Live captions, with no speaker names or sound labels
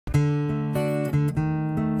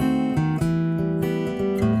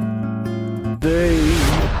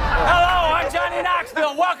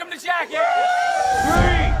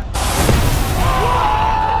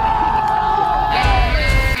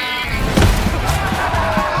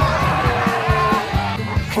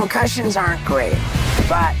Concussions aren't great,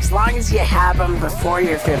 but as long as you have them before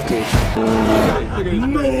you're 50.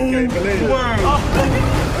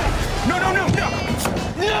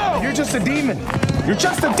 No! You're just a demon. You're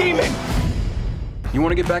just a demon! You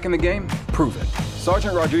want to get back in the game? Prove it.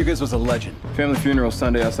 Sergeant Rodriguez was a legend. Family funeral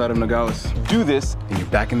Sunday outside of Nogales. Do this, and you're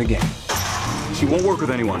back in the game. She won't work with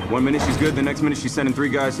anyone. One minute she's good, the next minute she's sending 3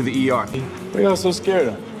 guys to the ER. What are y'all so scared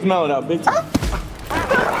of? Smell it out big time.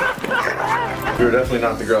 You were definitely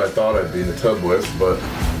not the girl I thought I'd be in the tub with, but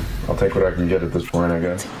I'll take what I can get at this point, I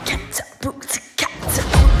guess.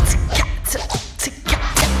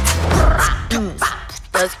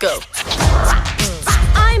 Let's go.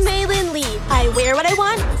 I'm Maylin Lee. I wear what I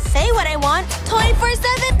want, say what I want,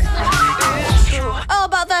 24/7. All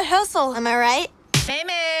about that hustle, am I right? Hey,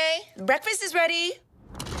 May. Breakfast is ready.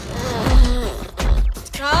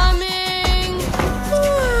 Coming.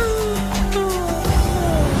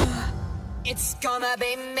 It's gonna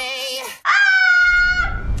be me.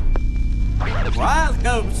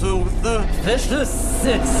 Welcome to the Vicious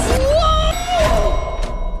Six.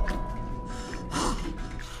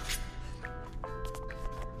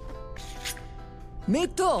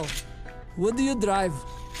 Mito, what do you drive?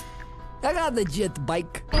 I got a jet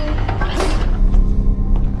bike.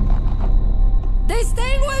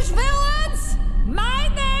 Distinguished villains, my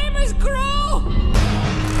name is Crow.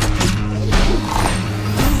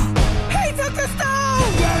 He took the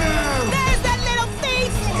stone! There's that little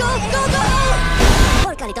thief! Go, go, go!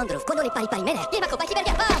 Porca le tondruf, con le pari pari mene. Ie mako paki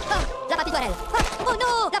berga. La partituarel. Oh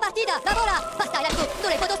no, la partida, la bola. Basta, la tu, tu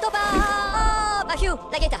le fotostopa. Ahiu,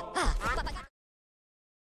 la ghetta.